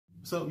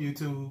What's up,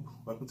 YouTube?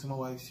 Welcome to my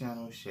wife's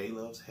channel, Shay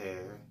Loves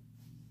Hair.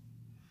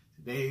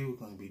 Today we're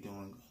going to be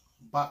doing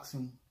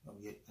unboxing of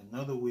yet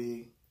another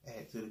wig,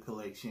 add to the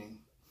collection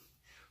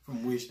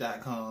from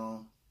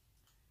wish.com.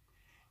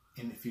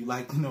 And if you'd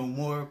like to know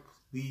more,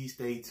 please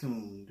stay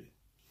tuned.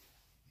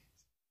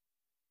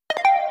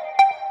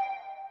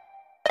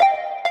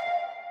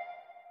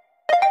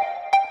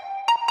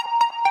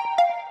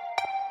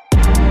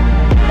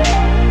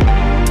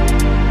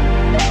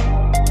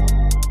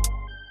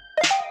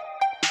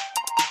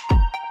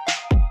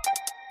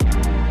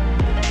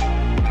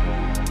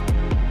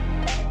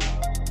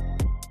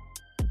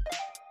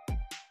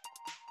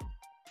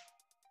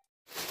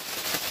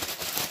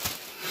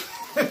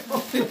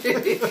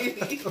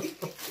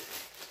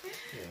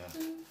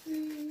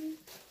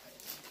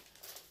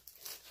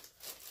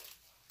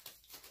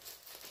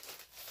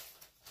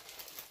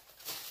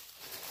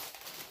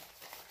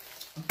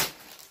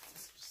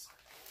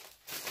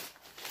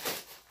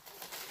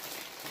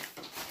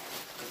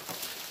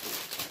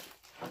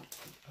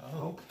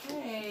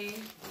 Okay.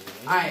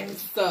 Alright,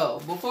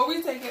 so before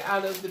we take it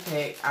out of the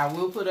pack, I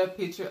will put a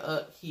picture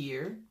up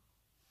here.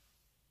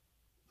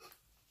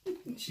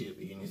 She'll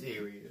be in this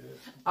area.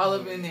 All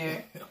up in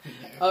there.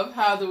 Of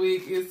how the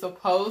wig is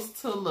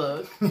supposed to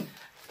look.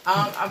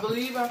 I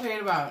believe I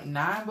paid about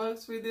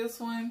 $9 for this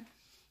one.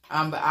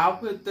 But I'll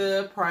put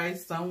the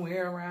price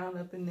somewhere around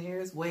up in there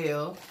as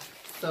well,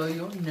 so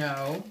you'll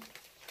know.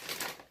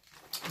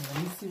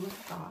 Let me see what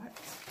I got.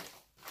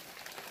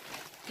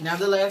 Now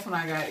the last one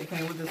I got, it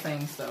came with the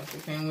same stuff.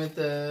 It came with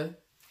the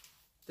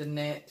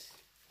net,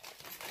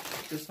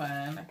 which is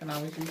fine. I can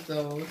always use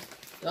those.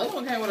 The other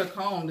one came with a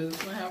comb. Does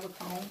this one have a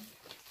comb?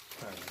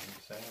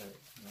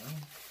 No.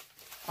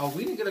 Oh,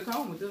 we didn't get a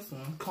comb with this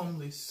one.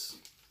 Combless.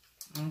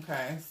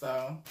 Okay,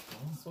 so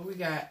that's what we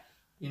got.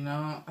 You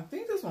know, I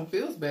think this one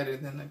feels better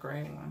than the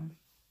gray one.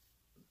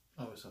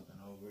 Oh, it's something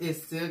over. It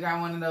still got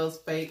one of those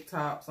fake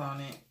tops on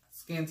it.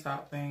 Skin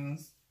top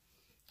things.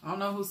 I don't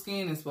know whose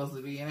skin it's supposed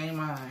to be. It ain't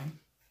mine.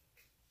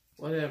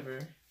 Whatever.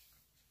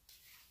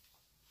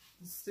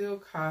 It's still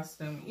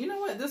costume. You know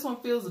what? This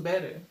one feels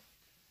better.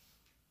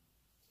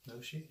 No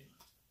shit.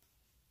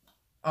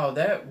 Oh,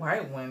 that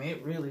white one,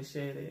 it really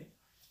shedded.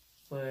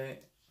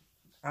 But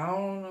I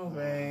don't know,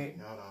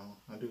 babe. Hold on.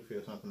 I do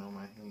feel something on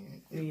my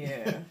hand.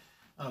 Yeah.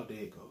 Oh, there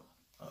it go.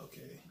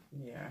 Okay.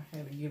 Yeah, I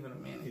had to give it a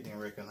minute. He didn't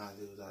recognize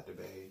it was out the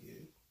bag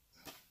yet.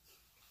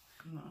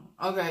 No.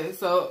 Okay,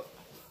 so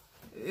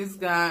it's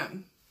got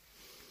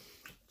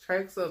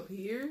tracks up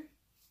here.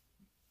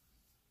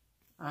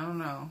 I don't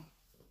know.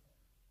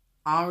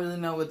 I don't really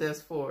know what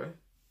that's for.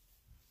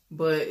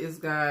 But it's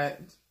got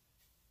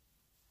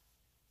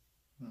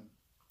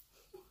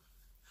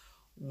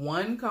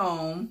one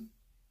comb.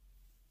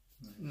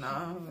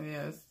 No,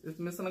 yes, it's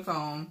missing a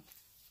comb.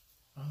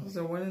 Oh. Is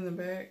there one in the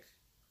back?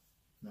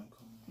 No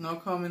comb. No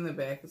comb in the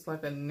back. It's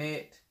like a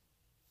net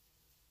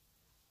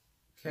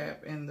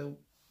cap in the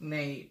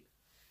nape.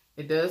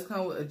 It does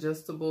come with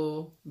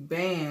adjustable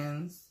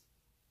bands.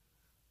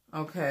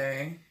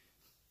 Okay.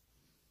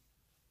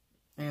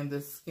 And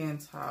the skin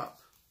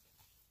top.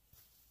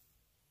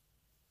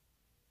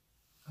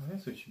 Oh,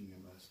 that's what you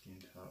mean by skin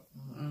top.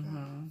 Oh,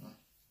 okay.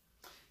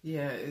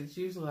 Yeah, it's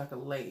usually like a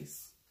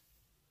lace.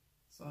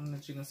 Something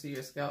that you can see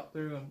your scalp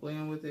through and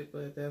blend with it,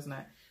 but that's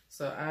not.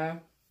 So I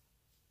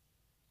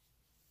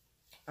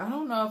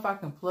don't know if I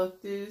can pluck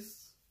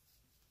this.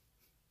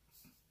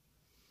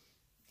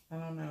 I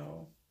don't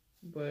know.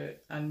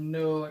 But I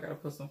know I gotta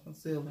put some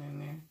concealer in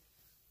there.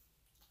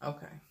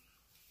 Okay.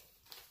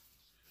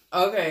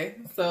 Okay,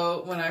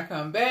 so when I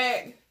come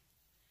back,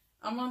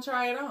 I'm gonna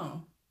try it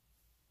on.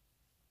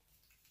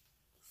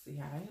 See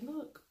how it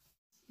look.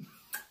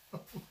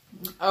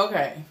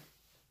 Okay.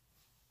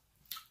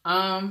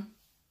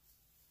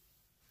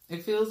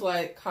 It feels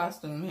like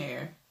costume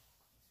hair.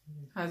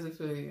 How's it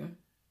feel to you?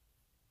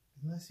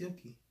 It's not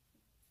silky.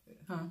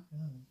 Huh?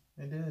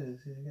 Yeah, it does.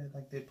 It got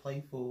like that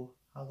playful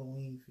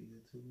Halloween feel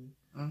to it.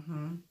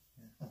 Mm-hmm.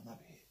 Yeah. Oh, my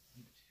bad.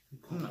 We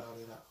called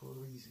it out for a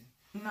reason.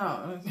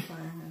 No, that's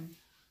fine.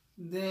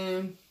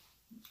 Then,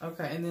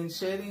 okay, and then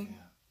shedding.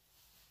 Yeah.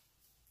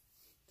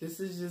 This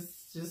is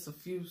just a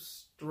few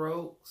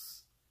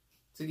strokes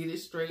to get it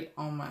straight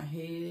on my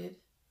head.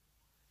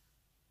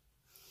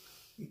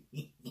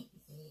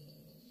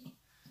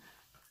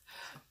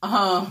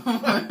 My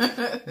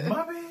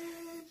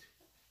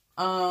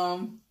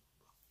bad.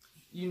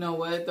 You know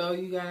what though,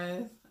 you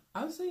guys?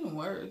 I've seen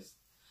worse.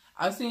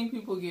 I've seen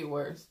people get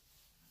worse.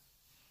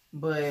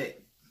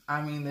 But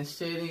I mean, the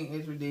shedding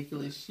is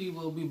ridiculous. She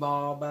will be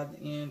bald by the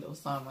end of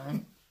summer.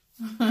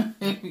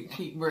 If we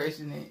keep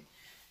brushing it.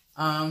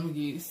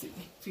 You see,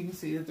 if you can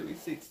see the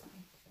 360.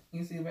 You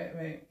can see the back,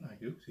 babe? I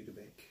do see the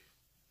back.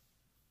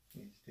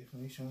 It's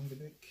definitely showing the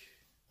back.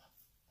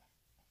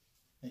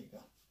 There you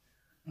go.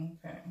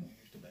 Okay.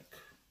 Here's the back.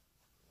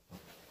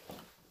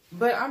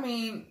 But I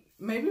mean,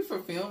 maybe for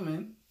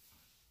filming,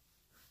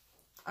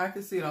 I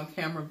could see it on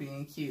camera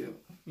being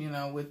cute, you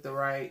know, with the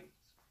right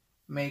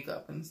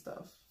makeup and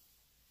stuff.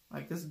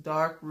 Like it's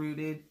dark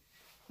rooted.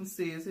 Let's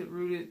see, is it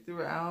rooted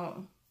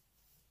throughout?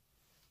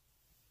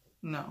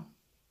 No.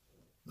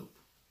 Nope.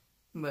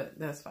 But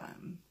that's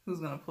fine. Who's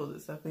gonna pull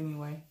this up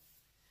anyway?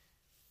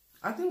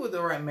 I think with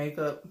the right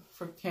makeup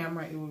for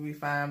camera, it would be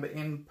fine. But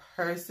in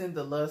person,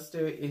 the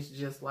luster is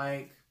just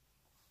like,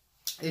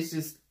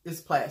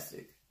 it's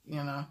plastic,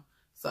 you know?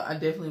 So I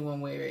definitely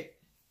wouldn't wear it,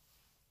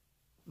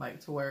 like,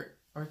 to work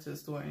or to the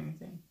store or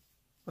anything.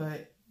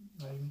 But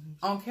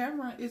on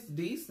camera, it's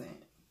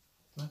decent.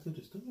 Not to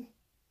the store?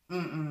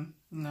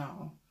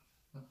 No.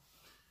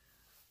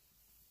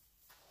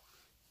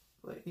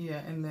 But yeah,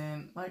 and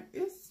then, like,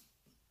 it's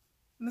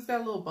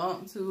got a little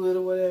bump to it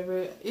or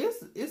whatever.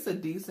 It's a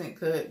decent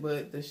cut,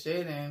 but the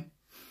shedding,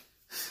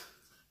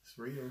 it's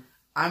real.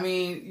 I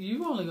mean,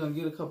 you only gonna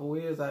get a couple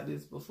wears out of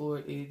this before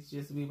it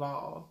just be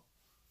bald.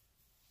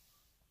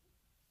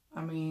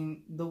 I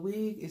mean, the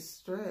wig is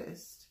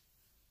stressed.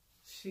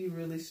 She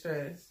really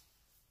stressed.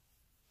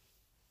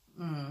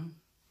 Okay,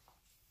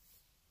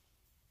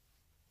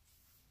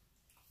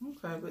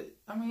 but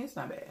I mean, it's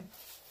not bad.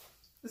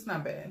 It's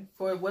not bad.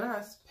 For what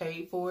I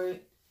paid for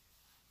it,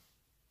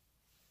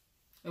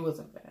 it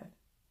wasn't bad.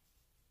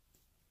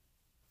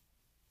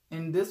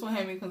 And this one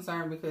had me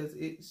concerned because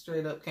it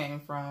straight up came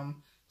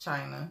from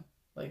China.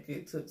 Like,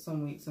 it took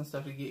some weeks and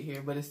stuff to get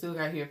here, but it still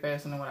got here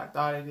faster than what I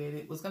thought it did.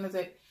 It was going to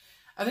take,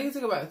 I think it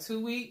took about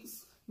 2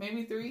 weeks,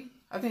 maybe 3.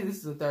 I think this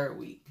is the 3rd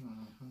week.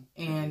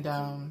 And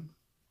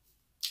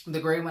the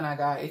gray one I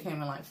got, it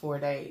came in like 4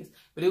 days.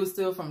 But it was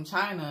still from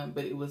China,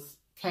 but it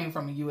came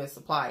from a U.S.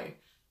 supplier.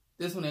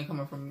 This one didn't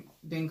come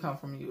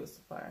from a U.S.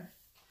 supplier.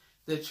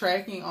 The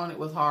tracking on it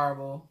was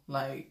horrible.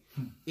 Like,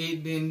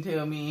 it didn't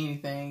tell me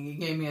anything. It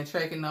gave me a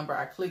tracking number.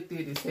 I clicked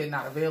it. It said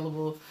not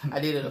available.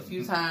 I did it a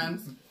few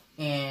times,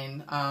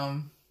 and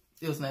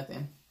it was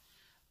nothing.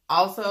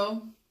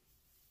 Also,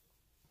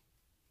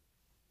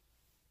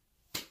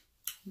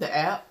 the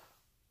app.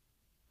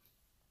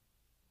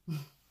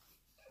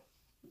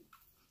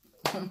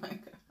 Oh my God.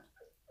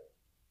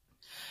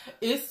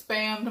 It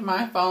spammed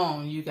my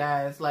phone, you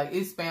guys. Like,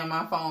 it spammed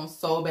my phone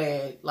so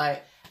bad.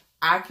 Like,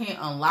 I can't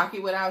unlock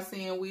it without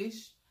seeing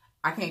Wish.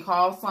 I can't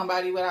call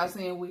somebody without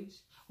seeing Wish.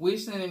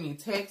 Wish sending me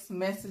text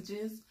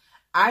messages.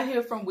 I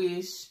hear from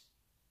Wish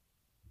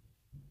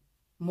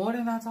more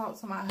than I talk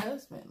to my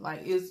husband.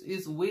 Like,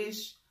 it's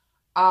Wish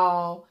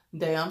all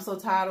day. I'm so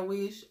tired of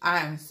Wish. I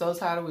am so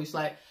tired of Wish.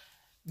 Like,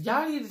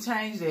 y'all need to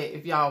change that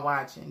if y'all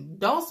watching.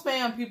 Don't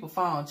spam people's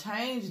phone.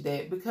 Change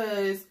that,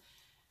 because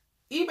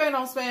eBay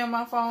don't spam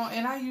my phone,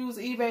 and I use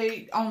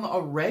eBay on a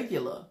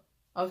regular.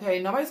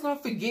 Okay, nobody's going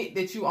to forget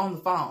that you on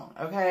the phone,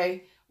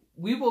 okay?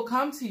 We will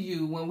come to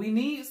you when we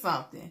need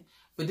something.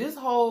 But this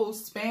whole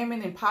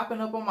spamming and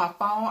popping up on my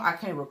phone, I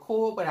can't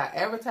record without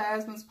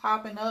advertisements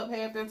popping up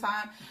half the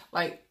time.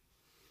 Like,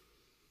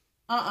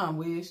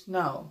 Wish,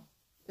 no.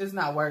 It's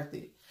not worth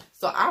it.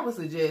 So I would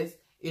suggest,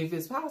 if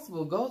it's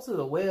possible, go to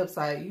the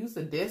website, use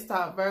the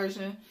desktop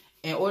version,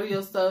 and order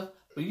your stuff.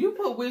 But you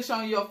put Wish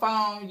on your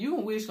phone, you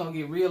and Wish going to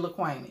get real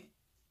acquainted.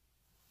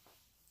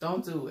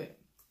 Don't do it.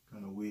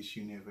 Gonna wish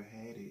you never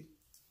had it.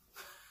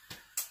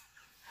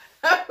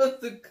 That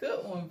was a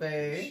good one,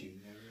 babe. Wish you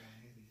never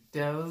had it.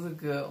 That was a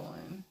good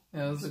one.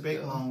 That was a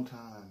good one. Long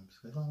times.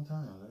 A long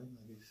time, right?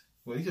 I guess.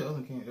 Well, these other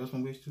one came. Those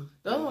one Wish too.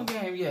 The other one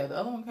came. Yeah, the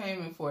other one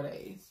came in 4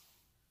 days,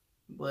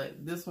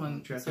 but this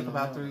one took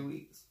about 3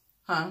 weeks.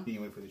 Huh? You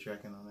didn't wait for the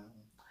tracking on that one.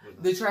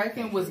 The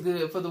tracking was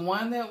good. For the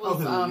one that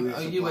was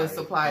a U.S.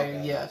 supplier,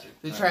 okay, yeah.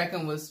 The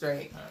tracking was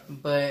straight.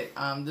 But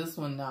this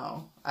one,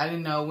 no. I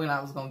didn't know when I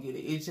was going to get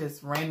it. It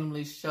just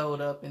randomly showed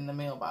up in the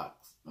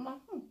mailbox. I'm like,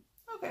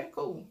 okay,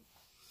 cool.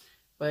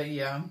 But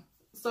yeah.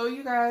 So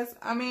you guys,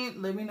 I mean,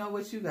 let me know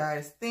what you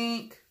guys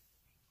think.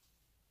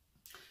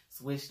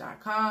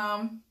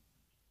 Switch.com.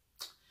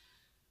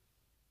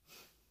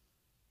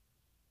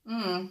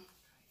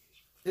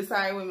 It's all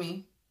right with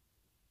me.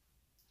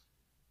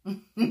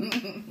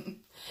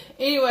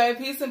 Anyway,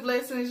 peace and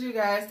blessings, you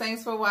guys.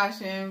 Thanks for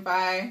watching.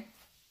 Bye.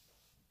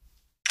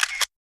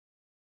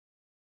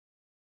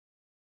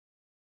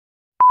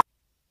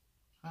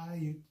 Hi,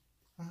 you.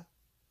 Hi.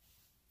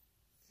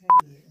 I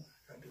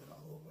gotta do it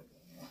all over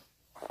again.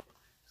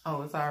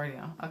 Oh, it's already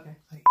on. Okay.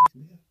 Hey,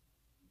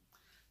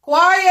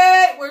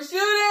 Quiet! We're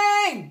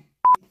shooting!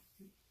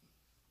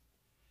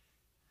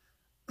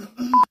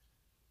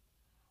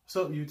 What's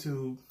up,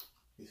 YouTube?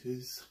 This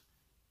is...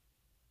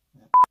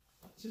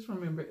 Just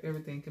remember,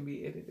 everything can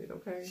be edited,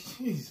 okay?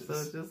 Jesus. So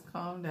just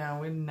calm down.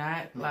 We're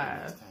not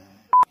live.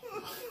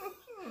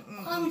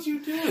 Why would you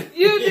do it?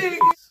 You did